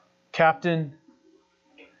Captain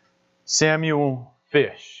Samuel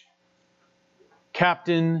Fish.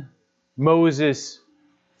 Captain Moses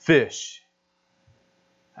Fish.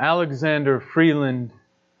 Alexander Freeland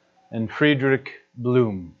and Friedrich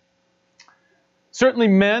Bloom. Certainly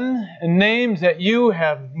men and names that you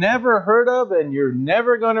have never heard of and you're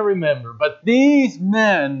never going to remember. But these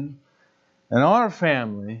men and our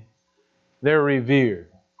family, they're revered.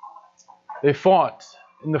 They fought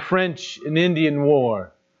in the French and Indian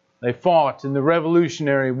War. They fought in the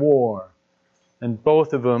Revolutionary War. And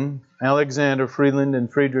both of them, Alexander Freeland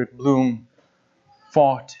and Friedrich Bloom,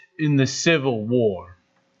 fought in the Civil War.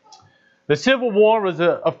 The Civil War was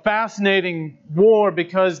a fascinating war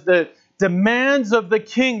because the demands of the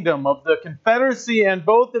kingdom, of the Confederacy and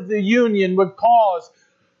both of the Union, would cause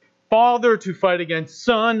father to fight against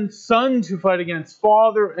son, son to fight against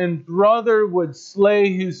father, and brother would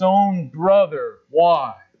slay his own brother.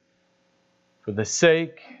 Why? For the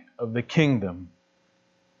sake of the kingdom.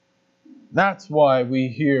 That's why we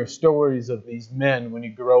hear stories of these men when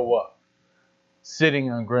you grow up,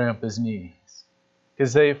 sitting on Grandpa's knees.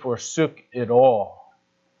 Because they forsook it all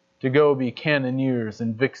to go be cannoneers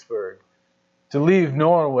in Vicksburg, to leave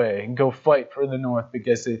Norway and go fight for the North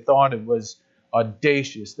because they thought it was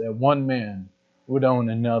audacious that one man would own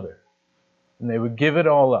another. And they would give it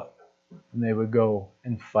all up and they would go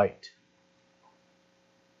and fight.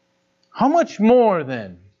 How much more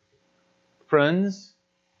then, friends,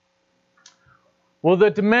 will the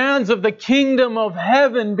demands of the kingdom of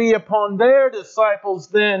heaven be upon their disciples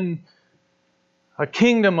than a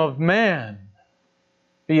kingdom of man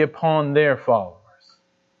be upon their followers?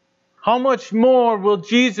 How much more will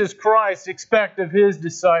Jesus Christ expect of His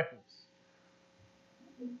disciples?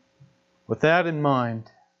 With that in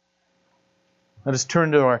mind, let us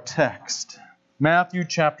turn to our text. Matthew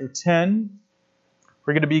chapter 10.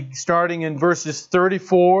 We're going to be starting in verses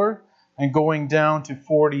 34 and going down to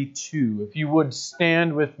 42. If you would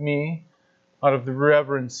stand with me out of the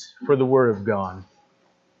reverence for the Word of God.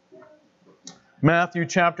 Matthew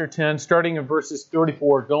chapter 10, starting in verses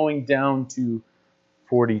 34, going down to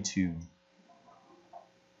 42.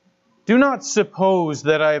 Do not suppose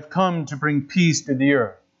that I have come to bring peace to the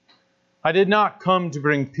earth. I did not come to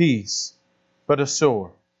bring peace, but a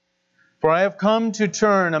sword. For I have come to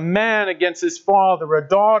turn a man against his father, a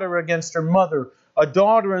daughter against her mother, a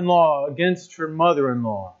daughter-in-law against her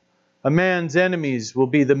mother-in-law. A man's enemies will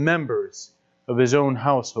be the members of his own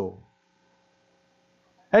household.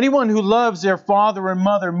 Anyone who loves their father or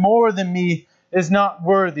mother more than me is not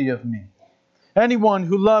worthy of me. Anyone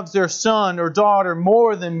who loves their son or daughter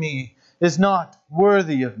more than me is not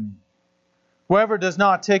worthy of me. Whoever does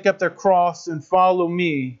not take up their cross and follow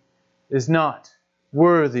me is not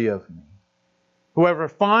worthy of me. Whoever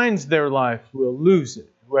finds their life will lose it.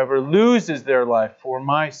 Whoever loses their life for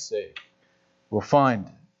my sake will find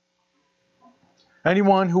it.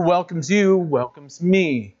 Anyone who welcomes you welcomes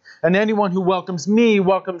me. And anyone who welcomes me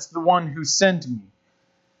welcomes the one who sent me.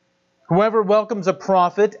 Whoever welcomes a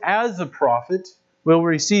prophet as a prophet will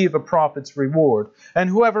receive a prophet's reward. And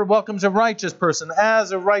whoever welcomes a righteous person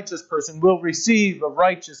as a righteous person will receive a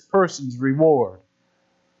righteous person's reward.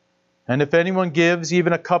 And if anyone gives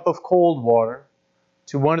even a cup of cold water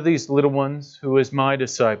to one of these little ones who is my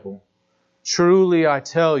disciple, truly I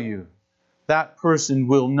tell you, that person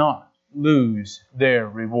will not lose their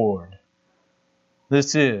reward.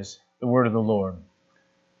 This is the word of the Lord.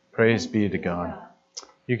 Praise be to God.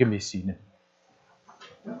 You can be seated.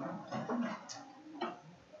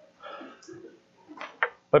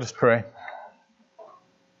 Let us pray.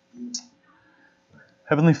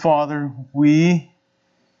 Heavenly Father, we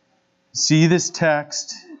see this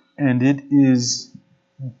text and it is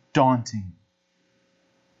daunting.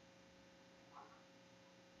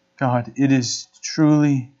 God, it is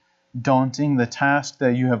truly daunting, the task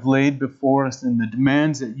that you have laid before us and the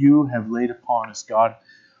demands that you have laid upon us, God.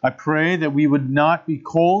 I pray that we would not be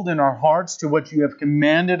cold in our hearts to what you have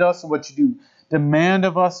commanded us, what you do demand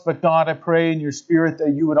of us, but God, I pray in your Spirit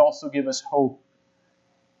that you would also give us hope.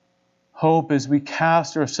 Hope as we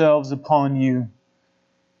cast ourselves upon you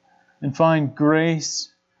and find grace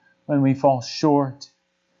when we fall short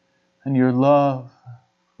and your love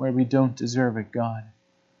where we don't deserve it, God.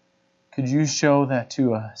 Could you show that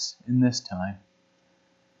to us in this time?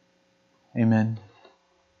 Amen.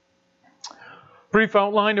 Brief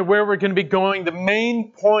outline of where we're going to be going. The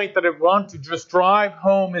main point that I want to just drive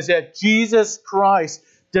home is that Jesus Christ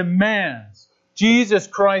demands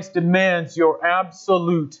your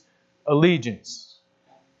absolute allegiance.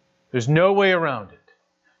 There's no way around it.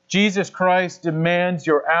 Jesus Christ demands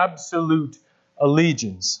your absolute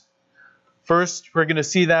allegiance. First, we're going to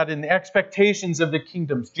see that in the expectations of the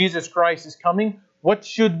kingdoms. Jesus Christ is coming. What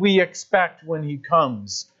should we expect when He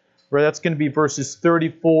comes? Well, that's going to be verses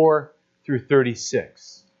 34 through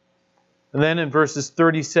 36. And then in verses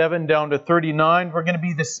 37 down to 39, we're going to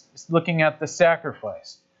be looking at the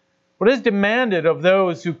sacrifice. What is demanded of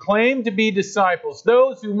those who claim to be disciples,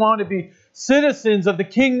 those who want to be citizens of the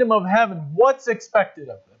kingdom of heaven? What's expected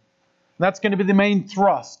of them? And that's going to be the main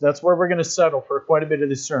thrust. That's where we're going to settle for quite a bit of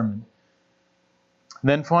this sermon. And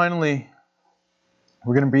then finally,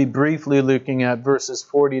 we're going to be briefly looking at verses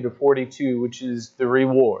 40 to 42, which is the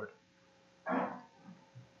reward.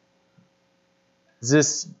 Is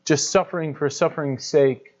this just suffering for suffering's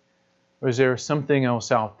sake, or is there something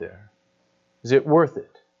else out there? Is it worth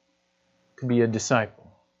it to be a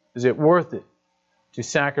disciple? Is it worth it to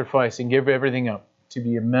sacrifice and give everything up to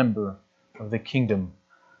be a member of the kingdom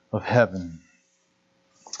of heaven?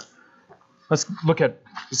 Let's look at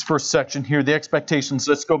this first section here, the expectations.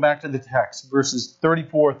 Let's go back to the text, verses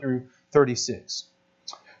 34 through 36.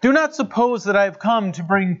 Do not suppose that I have come to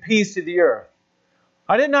bring peace to the earth.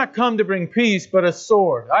 I did not come to bring peace, but a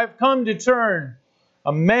sword. I have come to turn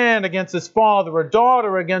a man against his father, a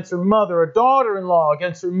daughter against her mother, a daughter-in-law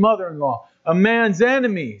against her mother-in-law. A man's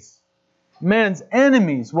enemies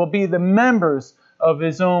will be the members of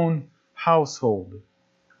his own household.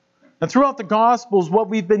 And throughout the Gospels, what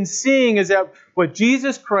we've been seeing is that what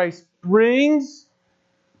Jesus Christ brings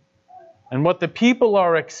and what the people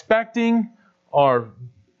are expecting are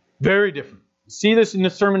very different. See this in the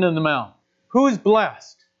Sermon on the Mount. Who is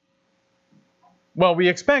blessed? Well, we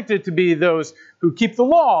expect it to be those who keep the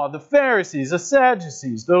law, the Pharisees, the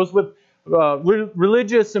Sadducees, those with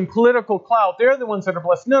religious and political clout. They're the ones that are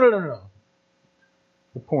blessed. No.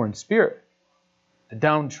 The poor in spirit, the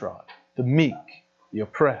downtrodden, the meek, the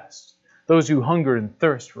oppressed, those who hunger and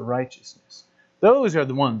thirst for righteousness. Those are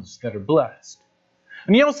the ones that are blessed.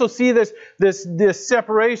 And you also see this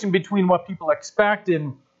separation between what people expect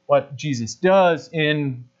and what Jesus does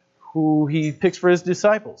in who He picks for His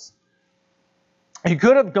disciples. He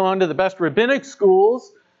could have gone to the best rabbinic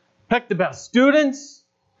schools, picked the best students,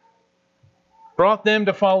 brought them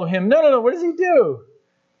to follow Him. No. What does He do?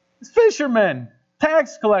 It's fishermen,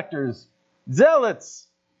 tax collectors, zealots.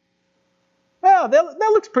 Well, that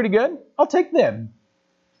looks pretty good. I'll take them.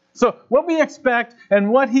 So what we expect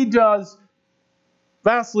and what He does,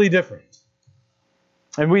 vastly different.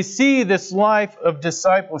 And we see this life of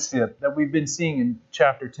discipleship that we've been seeing in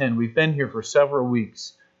chapter 10. We've been here for several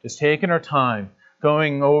weeks, just taking our time,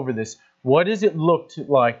 going over this. What does it look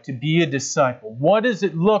like to be a disciple? What does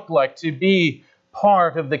it look like to be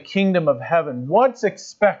part of the kingdom of heaven? What's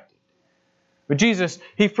expected? But Jesus,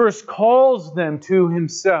 He first calls them to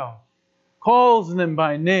Himself, calls them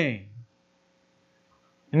by name.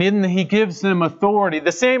 And then He gives them authority,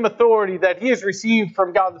 the same authority that He has received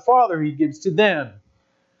from God the Father, He gives to them.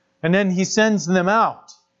 And then He sends them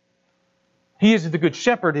out. He is the good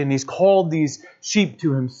shepherd and He's called these sheep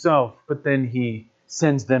to Himself, but then He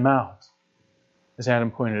sends them out. As Adam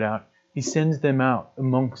pointed out, He sends them out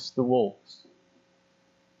amongst the wolves.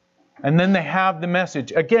 And then they have the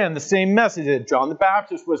message. Again, the same message that John the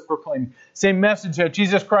Baptist was proclaiming. Same message that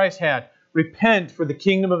Jesus Christ had. Repent, for the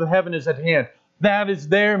kingdom of heaven is at hand. That is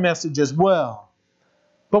their message as well.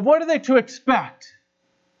 But what are they to expect?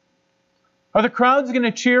 Are the crowds going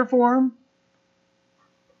to cheer for Him?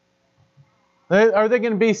 Are they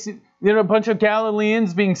going to be a bunch of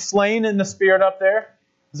Galileans being slain in the Spirit up there?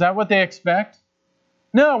 Is that what they expect?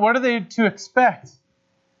 No, what are they to expect?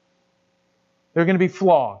 They're going to be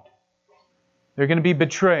flogged. They're going to be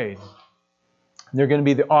betrayed. They're going to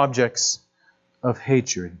be the objects of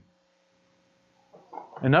hatred.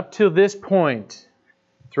 And up to this point,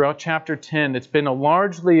 throughout chapter 10, it's been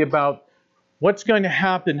largely about what's going to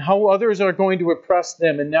happen, how others are going to oppress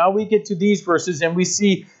them. And now we get to these verses and we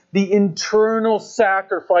see the internal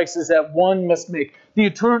sacrifices that one must make. The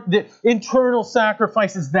internal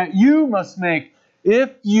sacrifices that you must make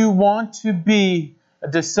if you want to be a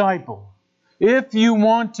disciple. If you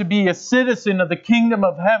want to be a citizen of the kingdom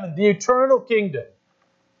of heaven, the eternal kingdom.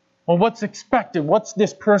 Well, what's expected? What's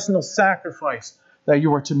this personal sacrifice that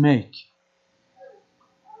you are to make?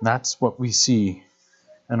 That's what we see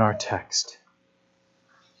in our text.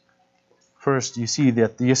 First, you see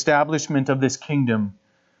that the establishment of this kingdom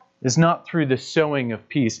is not through the sowing of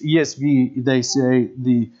peace. ESV, they say,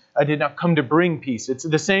 I did not come to bring peace. It's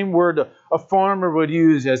the same word a farmer would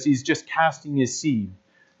use as he's just casting his seed,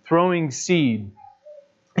 throwing seed.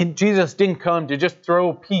 And Jesus didn't come to just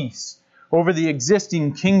throw peace over the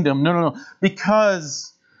existing kingdom. No.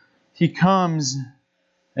 Because He comes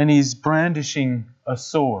and He's brandishing a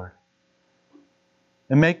sword.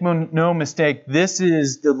 And make no mistake, this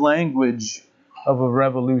is the language of a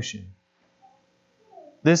revolution.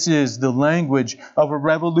 This is the language of a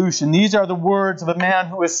revolution. These are the words of a man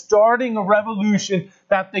who is starting a revolution,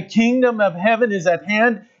 that the kingdom of heaven is at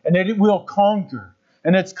hand and that it will conquer.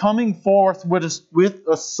 And it's coming forth with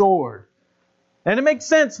a sword. And it makes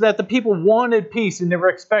sense that the people wanted peace and they were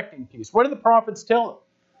expecting peace. What did the prophets tell them?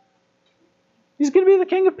 He's going to be the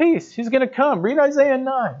king of peace. He's going to come. Read Isaiah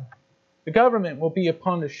 9. The government will be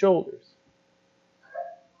upon his shoulders.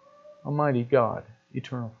 Almighty God,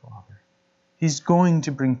 eternal Father. He's going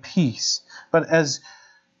to bring peace. But as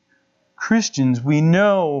Christians, we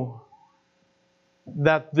know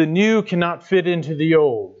that the new cannot fit into the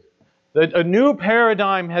old. That a new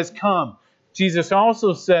paradigm has come. Jesus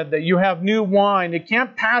also said that you have new wine. It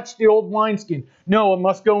can't patch the old wineskin. No, it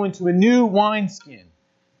must go into a new wineskin.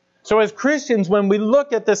 So as Christians, when we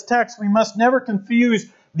look at this text, we must never confuse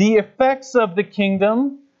the effects of the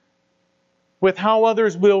kingdom with how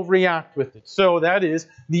others will react with it. So that is,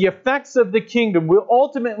 the effects of the kingdom will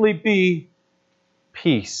ultimately be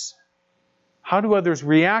peace. How do others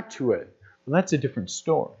react to it? Well, that's a different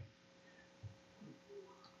story.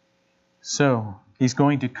 So, He's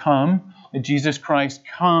going to come, and Jesus Christ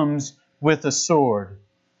comes with a sword.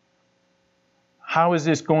 How is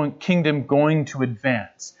this kingdom going to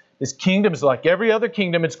advance? This kingdom is like every other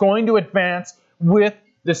kingdom. It's going to advance with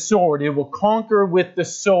the sword. It will conquer with the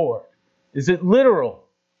sword. Is it literal?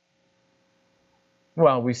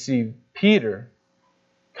 Well, we see Peter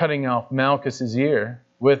cutting off Malchus's ear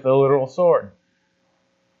with a literal sword.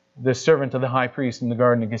 The servant of the high priest in the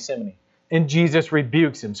Garden of Gethsemane. And Jesus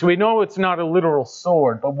rebukes him. So we know it's not a literal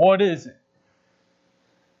sword, but what is it?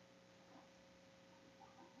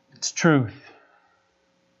 It's truth.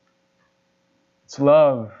 It's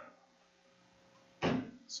love.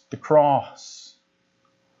 It's the cross.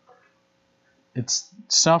 It's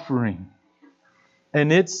suffering.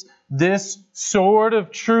 And it's this sword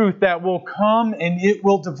of truth that will come and it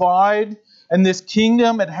will divide. And this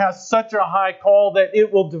kingdom, it has such a high call that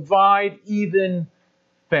it will divide even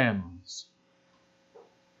families.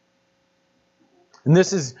 And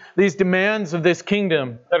these demands of this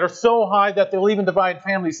kingdom that are so high that they'll even divide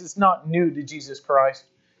families. It's not new to Jesus Christ.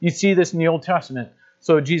 You see this in the Old Testament.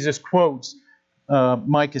 So Jesus quotes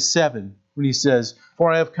Micah 7 when he says,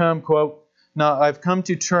 "For I have come," quote, "now I've come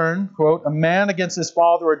to turn," quote, "a man against his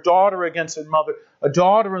father, a daughter against her mother, a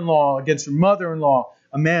daughter-in-law against her mother-in-law.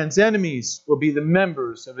 A man's enemies will be the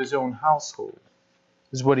members of his own household."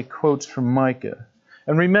 This is what he quotes from Micah.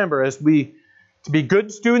 And remember, to be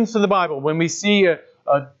good students of the Bible, when we see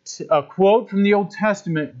a quote from the Old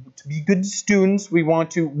Testament, to be good students, we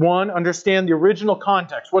want to, one, understand the original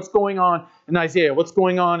context. What's going on in Isaiah? What's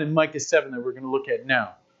going on in Micah 7 that we're going to look at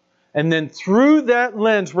now? And then through that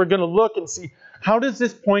lens, we're going to look and see, how does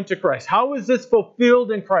this point to Christ? How is this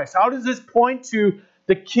fulfilled in Christ? How does this point to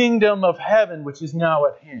the kingdom of heaven, which is now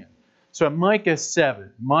at hand? So at Micah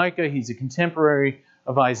 7, Micah, he's a contemporary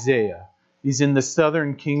of Isaiah. He's in the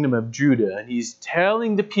southern kingdom of Judah, and he's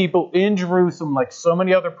telling the people in Jerusalem, like so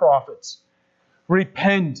many other prophets,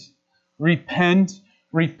 repent, repent,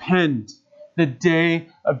 repent. The day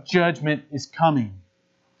of judgment is coming.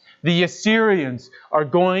 The Assyrians are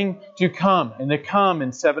going to come, and they come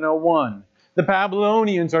in 701. The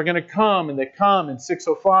Babylonians are going to come, and they come in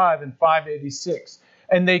 605 and 586.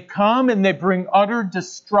 And they come and they bring utter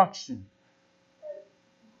destruction.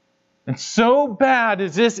 And so bad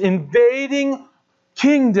is this invading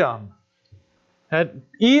kingdom that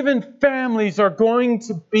even families are going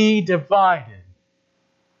to be divided.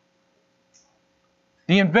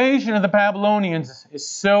 The invasion of the Babylonians is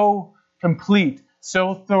so complete,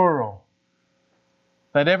 so thorough,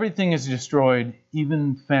 that everything is destroyed,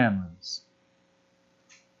 even families.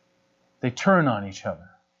 They turn on each other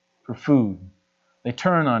for food. They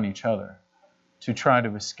turn on each other to try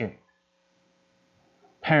to escape.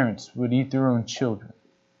 Parents would eat their own children.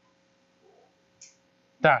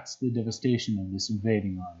 That's the devastation of this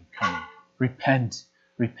invading army coming. Repent,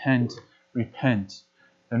 repent, repent.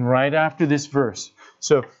 And right after this verse,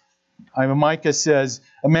 so Micah says,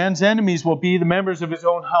 a man's enemies will be the members of his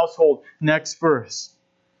own household. Next verse.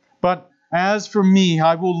 But as for me,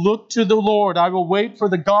 I will look to the Lord. I will wait for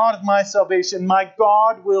the God of my salvation. My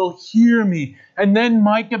God will hear me. And then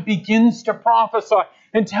Micah begins to prophesy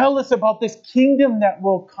and tell us about this kingdom that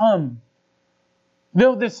will come.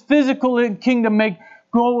 Though this physical kingdom may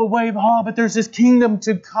go away, but there's this kingdom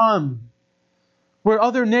to come where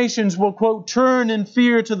other nations will, quote, turn in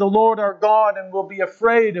fear to the Lord our God and will be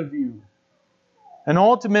afraid of you. And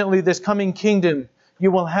ultimately, this coming kingdom,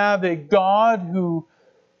 you will have a God who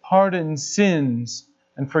pardons sins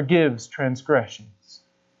and forgives transgressions.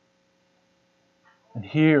 And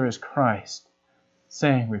here is Christ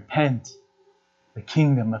saying, repent, the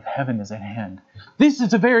kingdom of heaven is at hand. This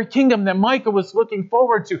is the very kingdom that Micah was looking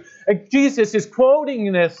forward to. And Jesus is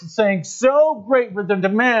quoting this, saying, so great were the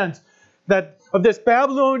demands that of this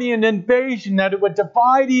Babylonian invasion that it would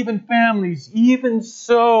divide even families. Even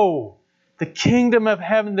so, the kingdom of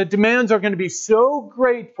heaven, the demands are going to be so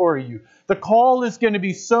great for you. The call is going to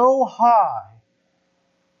be so high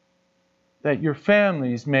that your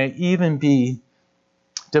families may even be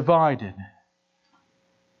divided.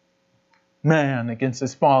 Man against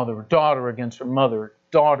his father, daughter against her mother,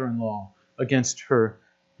 daughter-in-law against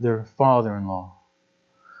their father-in-law.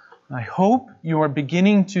 I hope you are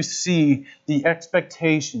beginning to see the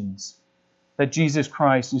expectations that Jesus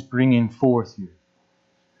Christ is bringing forth here.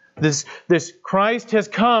 This Christ has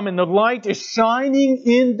come and the light is shining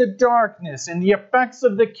in the darkness and the effects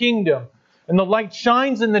of the kingdom. And the light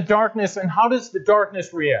shines in the darkness, and how does the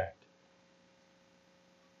darkness react?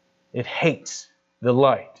 It hates the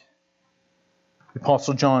light. The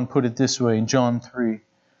Apostle John put it this way in John 3.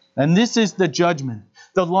 And this is the judgment.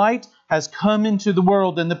 The light has come into the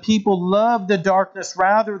world, and the people love the darkness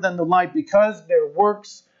rather than the light because their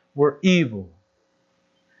works were evil.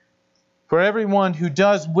 For everyone who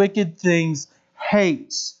does wicked things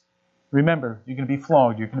hates. Remember, you're going to be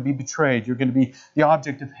flogged, you're going to be betrayed, you're going to be the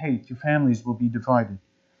object of hate. Your families will be divided.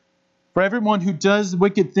 For everyone who does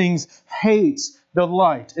wicked things hates the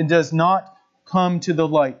light and does not come to the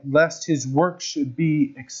light, lest his work should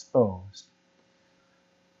be exposed.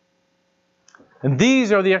 And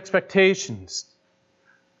these are the expectations.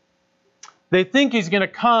 They think He's going to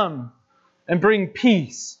come and bring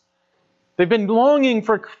peace. They've been longing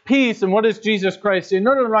for peace, and what does Jesus Christ say?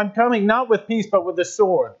 No, I'm coming not with peace, but with the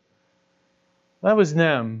sword. That was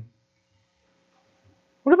them.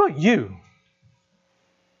 What about you?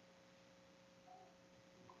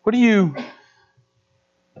 What do you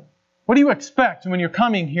expect when you're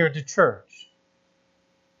coming here to church?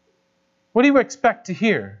 What do you expect to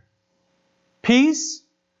hear? Peace?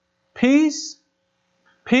 Peace?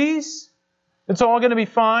 Peace? It's all going to be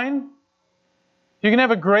fine? You're going to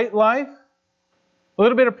have a great life? A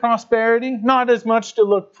little bit of prosperity? Not as much to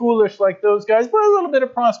look foolish like those guys, but a little bit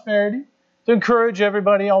of prosperity to encourage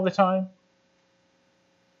everybody all the time?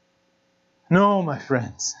 No, my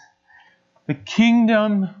friends. The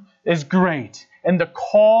kingdom is great, and the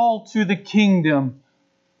call to the kingdom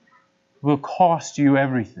will cost you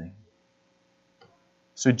everything.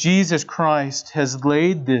 So Jesus Christ has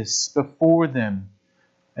laid this before them.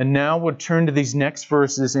 And now we'll turn to these next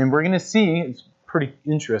verses, and we're going to see, it's pretty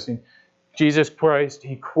interesting, Jesus Christ,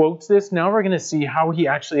 He quotes this. Now we're going to see how He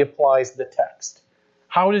actually applies the text.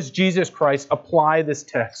 How does Jesus Christ apply this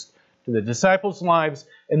text to the disciples' lives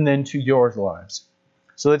and then to your lives?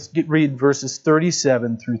 So let's read verses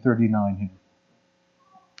 37 through 39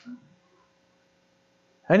 here.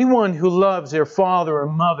 Anyone who loves their father or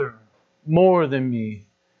mother more than me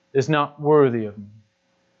is not worthy of me.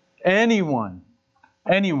 Anyone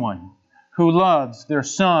who loves their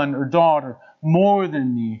son or daughter more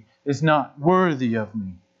than me is not worthy of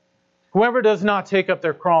me. Whoever does not take up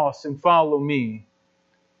their cross and follow me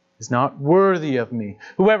is not worthy of me.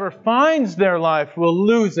 Whoever finds their life will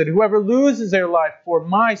lose it. Whoever loses their life for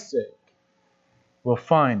my sake will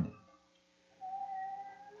find it.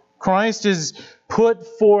 Christ has put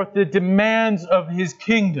forth the demands of His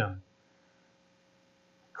kingdom.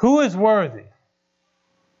 Who is worthy?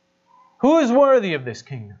 Who is worthy of this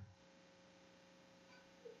kingdom?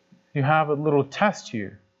 You have a little test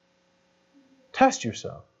here. Test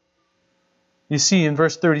yourself. You see in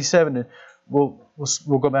verse 37, we'll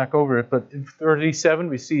go back over it, but in 37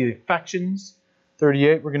 we see affections.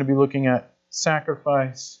 38 we're going to be looking at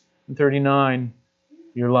sacrifice. And 39,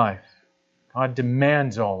 your life. God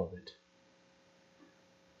demands all of it.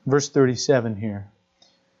 Verse 37 here.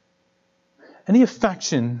 Any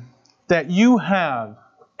affection that you have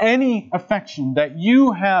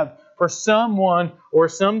for someone or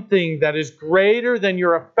something that is greater than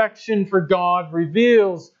your affection for God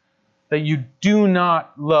reveals that you do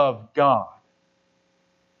not love God.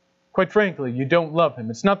 Quite frankly, you don't love Him.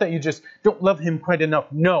 It's not that you just don't love Him quite enough.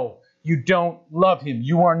 No, you don't love Him.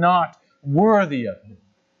 You are not worthy of Him.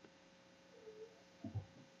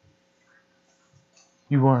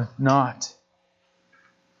 You are not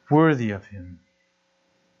worthy of Him.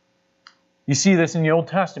 You see this in the Old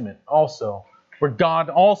Testament also, where God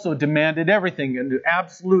also demanded everything and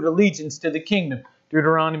absolute allegiance to the kingdom.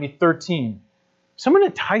 Deuteronomy 13. Someone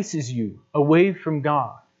entices you away from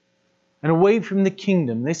God and away from the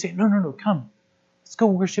kingdom. They say, no, come. Let's go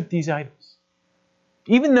worship these idols.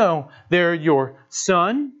 Even though they're your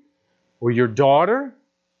son or your daughter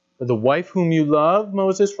or the wife whom you love,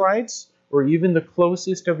 Moses writes, or even the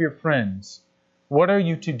closest of your friends, what are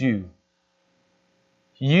you to do?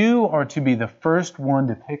 You are to be the first one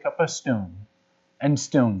to pick up a stone and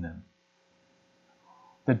stone them.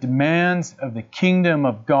 The demands of the kingdom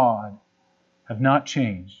of God have not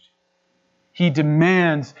changed. He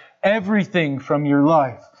demands everything from your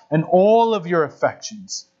life and all of your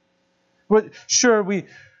affections. But sure, we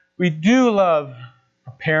do love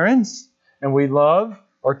our parents and we love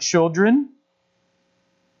our children.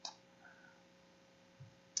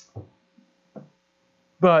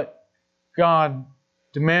 But God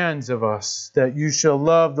demands of us that you shall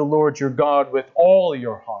love the Lord your God with all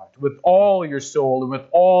your heart, with all your soul, and with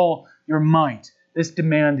all your might. This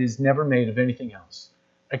demand is never made of anything else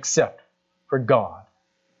except for God.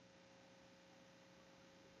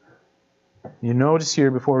 You notice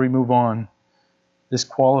here, before we move on, this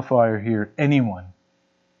qualifier here, anyone.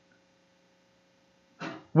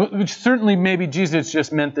 Which certainly maybe Jesus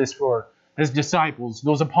just meant this for his disciples,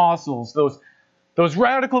 those apostles, those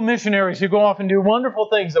radical missionaries who go off and do wonderful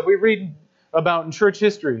things that we read about in church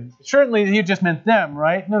history. Certainly he just meant them,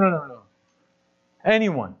 right? No.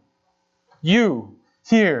 Anyone. You,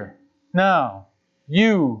 here, now.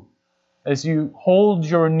 You, as you hold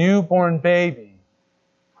your newborn baby.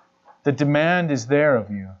 The demand is there of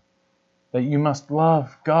you that you must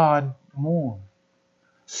love God more.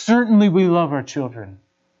 Certainly we love our children.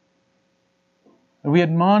 We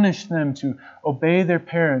admonish them to obey their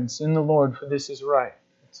parents in the Lord, for this is right.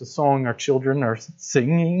 It's a song our children are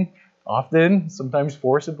singing often, sometimes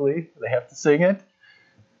forcibly. They have to sing it.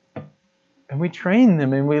 And we train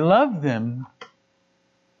them and we love them.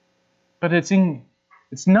 But it's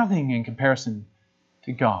nothing in comparison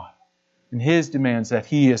to God and His demands that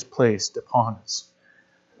He has placed upon us.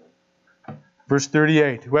 Verse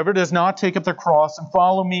 38, whoever does not take up their cross and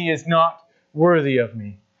follow me is not worthy of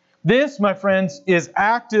me. This, my friends, is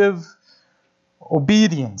active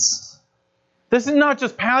obedience. This is not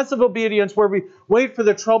just passive obedience where we wait for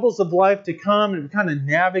the troubles of life to come and we kind of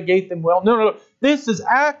navigate them well. No. This is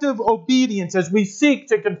active obedience as we seek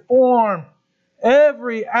to conform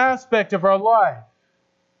every aspect of our life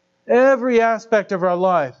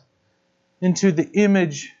into the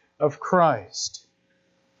image of Christ.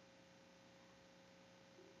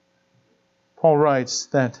 Paul writes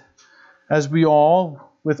that as we all,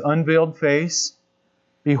 with unveiled face,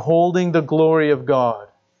 beholding the glory of God,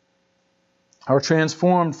 are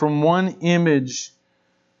transformed from one image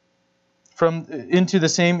into the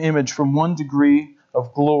same image from one degree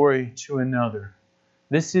of glory to another.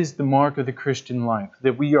 This is the mark of the Christian life,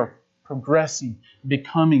 that we are progressing,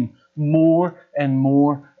 becoming more and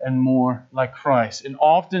more and more like Christ. And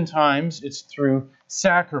oftentimes it's through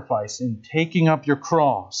sacrifice and taking up your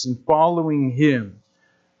cross and following Him.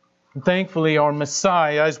 And thankfully, our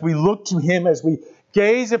Messiah, as we look to Him, as we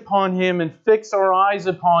gaze upon Him and fix our eyes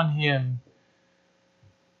upon Him,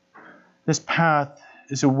 this path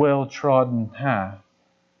is a well-trodden path.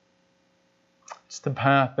 It's the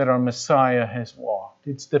path that our Messiah has walked.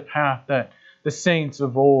 It's the path that the saints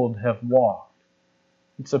of old have walked.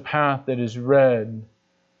 It's a path that is red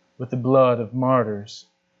with the blood of martyrs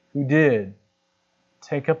who did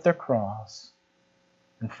take up their cross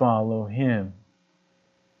and follow Him.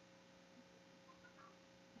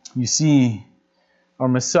 You see, our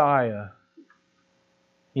Messiah,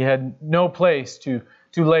 He had no place to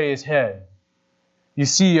lay His head. You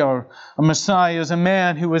see, our Messiah is a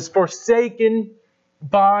man who was forsaken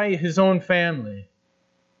by His own family.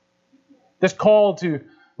 This call to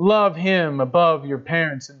love Him above your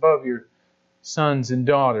parents, above your sons and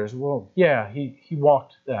daughters. Well, yeah, He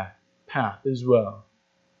walked that path as well.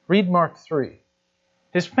 Read Mark 3.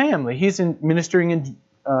 His family, He's ministering in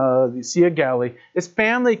the Sea of Galilee. His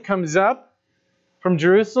family comes up from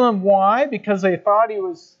Jerusalem. Why? Because they thought He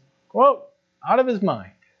was, quote, out of His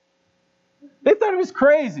mind. They thought He was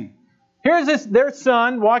crazy. Here's their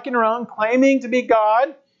son walking around claiming to be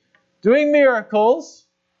God, doing miracles.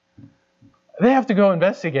 They have to go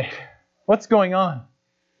investigate. What's going on?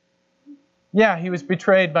 Yeah, He was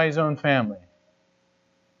betrayed by His own family.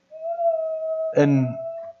 And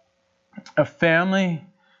a family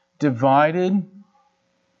divided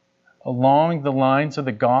along the lines of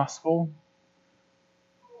the gospel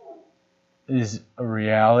is a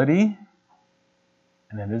reality,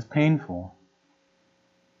 and it is painful.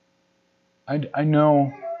 I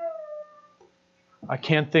know I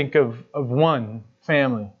can't think of one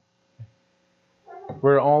family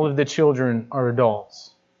where all of the children are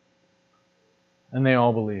adults and they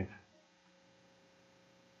all believe.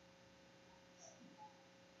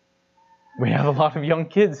 We have a lot of young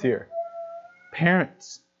kids here.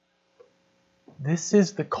 Parents This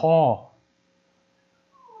is the call.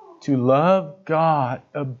 To love God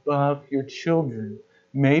above your children.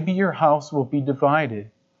 Maybe your house will be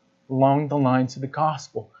divided along the lines of the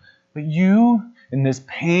gospel. But you, in this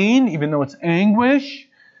pain, even though it's anguish,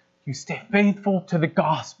 you stay faithful to the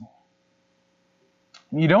gospel.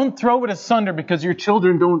 You don't throw it asunder because your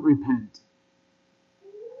children don't repent.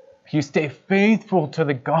 You stay faithful to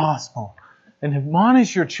the gospel and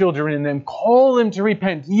admonish your children and then call them to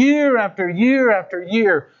repent year after year after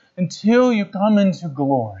year until you come into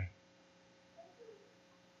glory.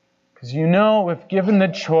 Because you know, if given the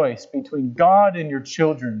choice between God and your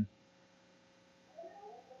children,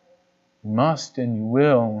 you must and you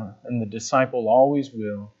will, and the disciple always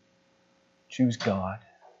will, choose God.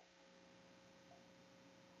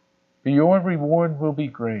 But your reward will be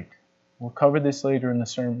great. We'll cover this later in the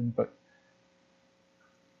sermon, but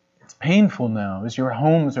it's painful now as your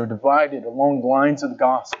homes are divided along the lines of the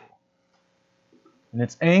gospel. And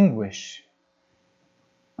it's anguish.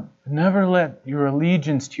 But never let your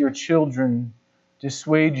allegiance to your children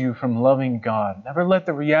dissuade you from loving God. Never let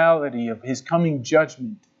the reality of His coming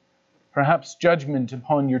judgment, perhaps judgment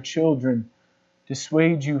upon your children,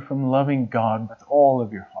 dissuade you from loving God with all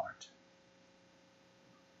of your heart.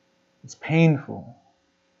 It's painful,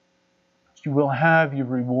 but you will have your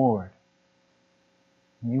reward.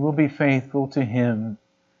 And you will be faithful to Him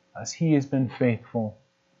as He has been faithful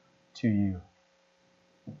to you.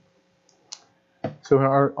 So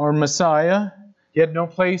our Messiah, He had no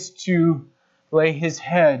place to lay His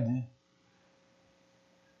head.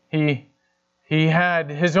 He had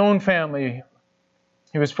His own family.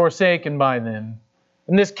 He was forsaken by them.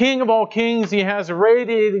 And this King of all kings, He has a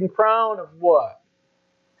radiating crown of what?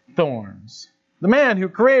 Thorns. The man who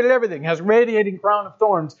created everything has a radiating crown of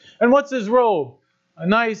thorns. And what's His robe? A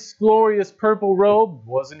nice, glorious purple robe.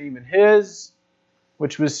 Wasn't even His,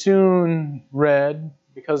 which was soon red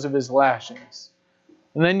because of His lashings.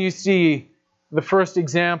 And then you see the first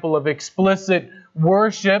example of explicit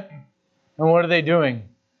worship. And what are they doing?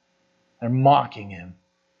 They're mocking Him.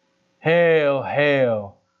 Hail,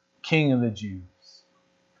 hail, King of the Jews.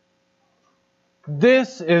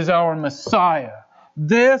 This is our Messiah.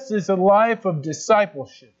 This is a life of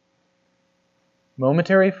discipleship.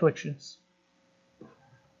 Momentary afflictions.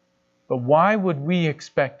 But why would we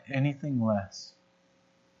expect anything less?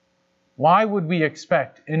 Why would we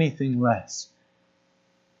expect anything less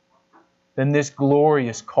than this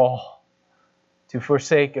glorious call to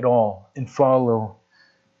forsake it all and follow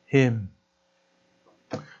Him?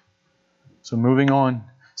 So moving on.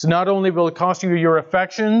 So not only will it cost you your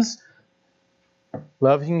affections,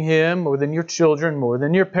 loving Him more than your children, more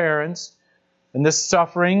than your parents, and the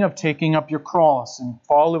suffering of taking up your cross and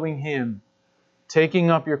following Him.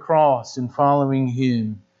 Taking up your cross and following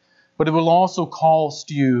Him. But it will also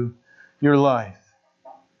cost you your life.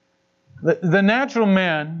 The natural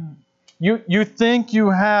man, you think you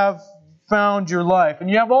have found your life, and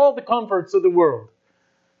you have all the comforts of the world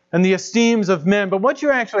and the esteems of men, but what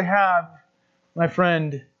you actually have, my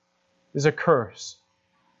friend, is a curse.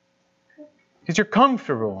 Because you're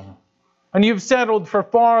comfortable, and you've settled for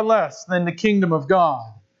far less than the kingdom of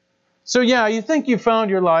God. So yeah, you think you found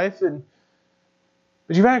your life,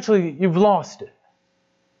 but you've lost it.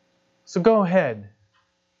 So go ahead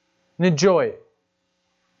and enjoy it.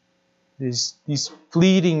 These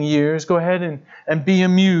fleeting years, go ahead and be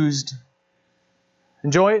amused.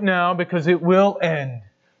 Enjoy it now because it will end.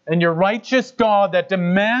 And your righteous God that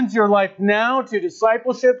demands your life now to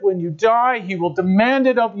discipleship, when you die, He will demand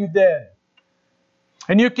it of you then.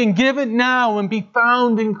 And you can give it now and be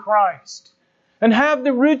found in Christ. And have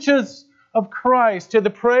the riches of Christ to the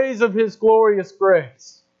praise of His glorious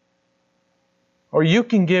grace. Or you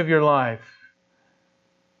can give your life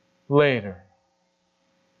later.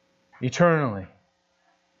 Eternally.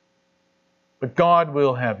 But God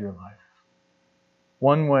will have your life.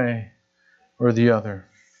 One way or the other.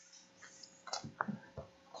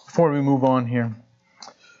 Before we move on here,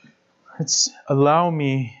 allow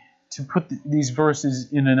me to put these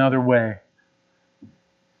verses in another way.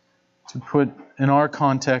 To put, in our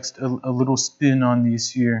context, a little spin on these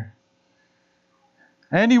here.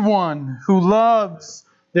 Anyone who loves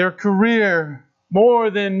their career more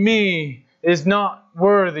than me is not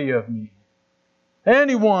worthy of me.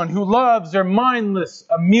 Anyone who loves their mindless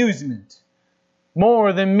amusement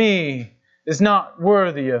more than me is not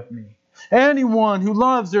worthy of me. Anyone who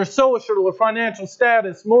loves their social or financial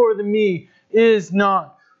status more than me is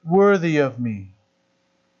not worthy of me.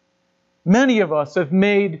 Many of us have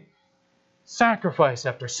made sacrifice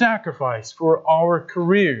after sacrifice for our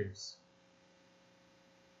careers.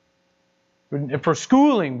 For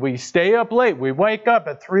schooling, we stay up late. We wake up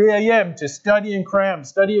at 3 a.m. to study and cram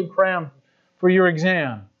for your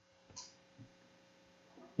exam.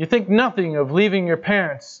 You think nothing of leaving your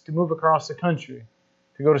parents to move across the country,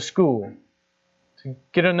 to go to school, to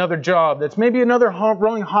get another job that's maybe another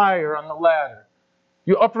rung higher on the ladder.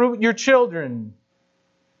 You uproot your children,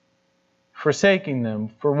 forsaking them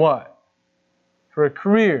for what? For a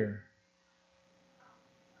career.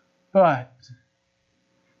 But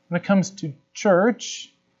when it comes to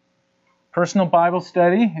church, personal Bible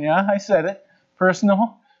study, yeah, I said it,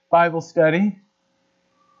 personal Bible study,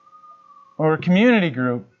 or a community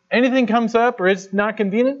group, anything comes up or it's not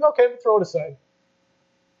convenient, okay, throw it aside.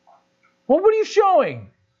 Well, what are you showing?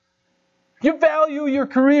 You value your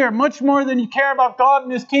career much more than you care about God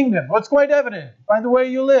and His kingdom. Well, it's quite evident by the way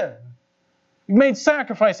you live. You've made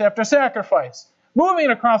sacrifice after sacrifice, moving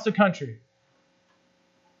across the country.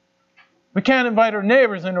 We can't invite our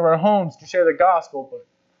neighbors into our homes to share the gospel, but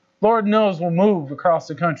Lord knows we'll move across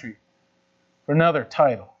the country for another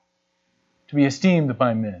title, to be esteemed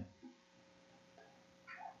by men.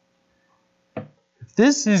 If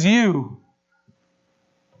this is you,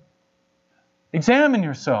 examine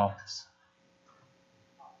yourselves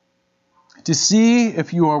to see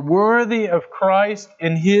if you are worthy of Christ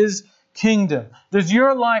and His kingdom. Does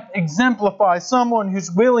your life exemplify someone who's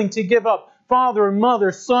willing to give up father or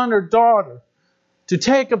mother, son or daughter, to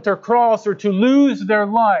take up their cross or to lose their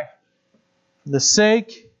life for the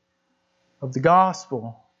sake of the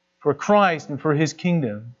gospel, for Christ and for His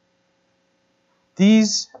kingdom?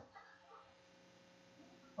 These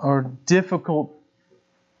are difficult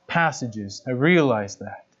passages. I realize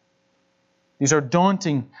that. These are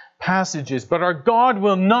daunting passages, but our God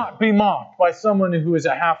will not be mocked by someone who is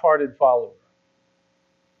a half-hearted follower.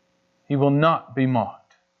 He will not be mocked.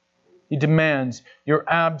 He demands your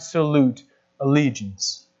absolute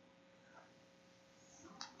allegiance.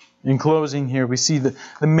 In closing here, we see the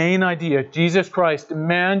main idea. Jesus Christ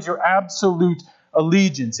demands your absolute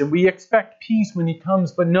allegiance. And we expect peace when He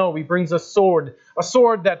comes, but no, He brings a sword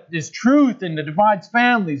that is truth and that divides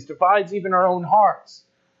families, divides even our own hearts.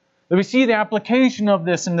 And we see the application of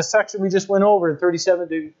this in the section we just went over in 37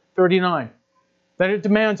 to 39. That it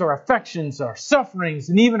demands our affections, our sufferings,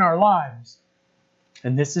 and even our lives.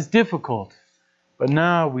 And this is difficult. But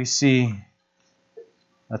now we see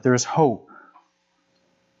that there is hope.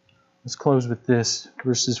 Let's close with this,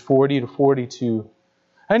 verses 40 to 42.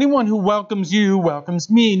 Anyone who welcomes you welcomes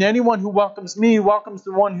me, and anyone who welcomes me welcomes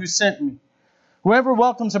the one who sent me. Whoever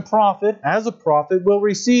welcomes a prophet as a prophet will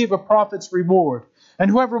receive a prophet's reward. And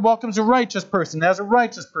whoever welcomes a righteous person as a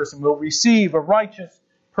righteous person will receive a righteous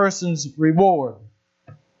person's reward.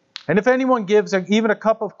 And if anyone gives even a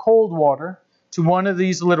cup of cold water to one of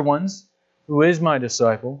these little ones, who is my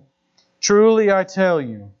disciple, truly I tell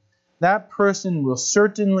you, that person will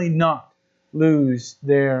certainly not lose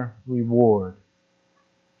their reward.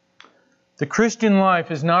 The Christian life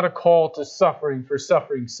is not a call to suffering for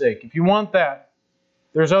suffering's sake. If you want that,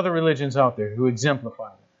 there's other religions out there who exemplify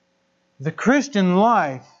that. The Christian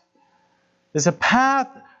life is a path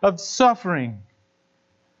of suffering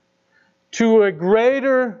to a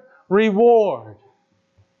greater reward.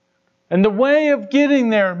 And the way of getting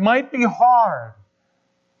there might be hard.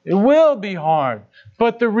 It will be hard.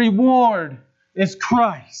 But the reward is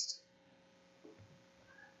Christ.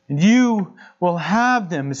 And you will have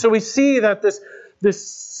them. So we see that this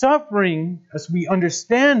suffering, as we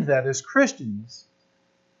understand that as Christians,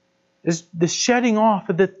 is the shedding off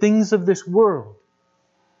of the things of this world.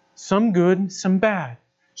 Some good, some bad.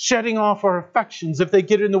 Shedding off our affections if they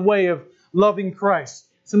get in the way of loving Christ.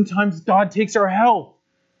 Sometimes God takes our health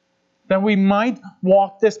that we might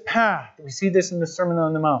walk this path. We see this in the Sermon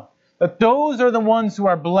on the Mount. That those are the ones who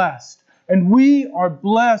are blessed. And we are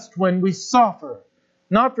blessed when we suffer.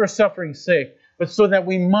 Not for suffering's sake, but so that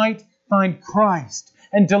we might find Christ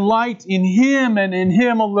and delight in Him and in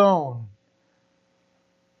Him alone.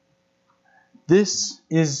 This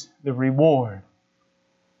is the reward.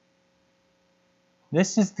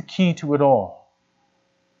 This is the key to it all.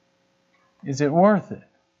 Is it worth it?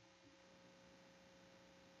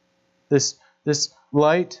 This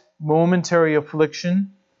light, momentary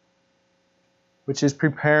affliction, which is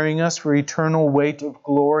preparing us for eternal weight of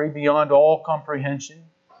glory beyond all comprehension,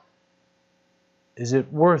 is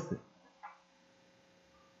it worth it?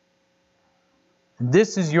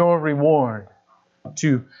 This is your reward,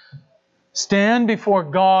 to stand before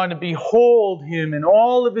God and behold Him in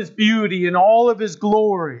all of His beauty and all of His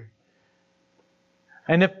glory.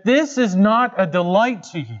 And if this is not a delight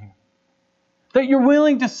to you, that you're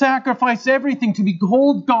willing to sacrifice everything to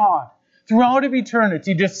behold God throughout of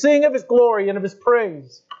eternity, to sing of His glory and of His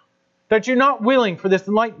praise, That you're not willing for this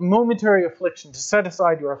light momentary affliction to set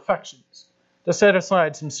aside your affections, to set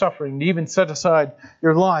aside some suffering, to even set aside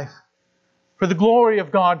your life for the glory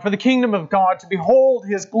of God, for the kingdom of God, to behold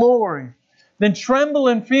His glory. Then tremble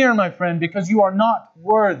in fear, my friend, because you are not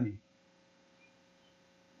worthy.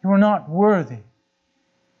 You are not worthy.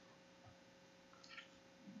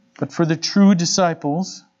 But for the true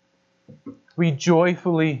disciples, we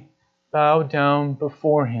joyfully bow down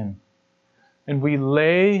before Him, and we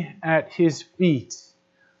lay at His feet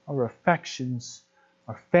our affections,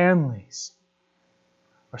 our families,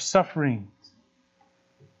 our sufferings,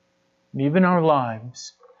 and even our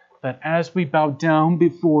lives, that as we bow down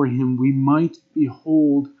before Him, we might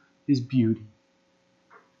behold His beauty.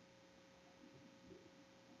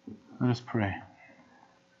 Let us pray.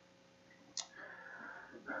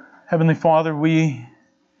 Heavenly Father, we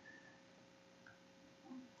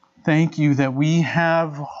thank You that we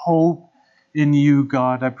have hope in You,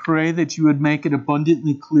 God. I pray that You would make it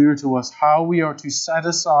abundantly clear to us how we are to set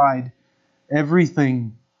aside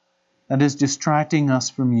everything that is distracting us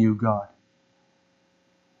from You, God.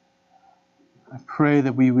 I pray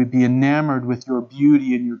that we would be enamored with Your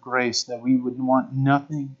beauty and Your grace, that we would want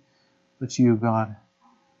nothing but You, God.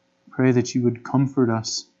 I pray that You would comfort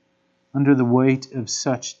us under the weight of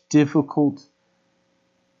such difficult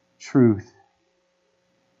truth.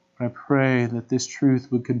 I pray that this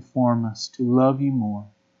truth would conform us to love You more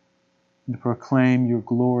and to proclaim Your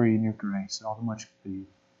glory and Your grace all the much for You.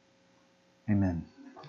 Amen.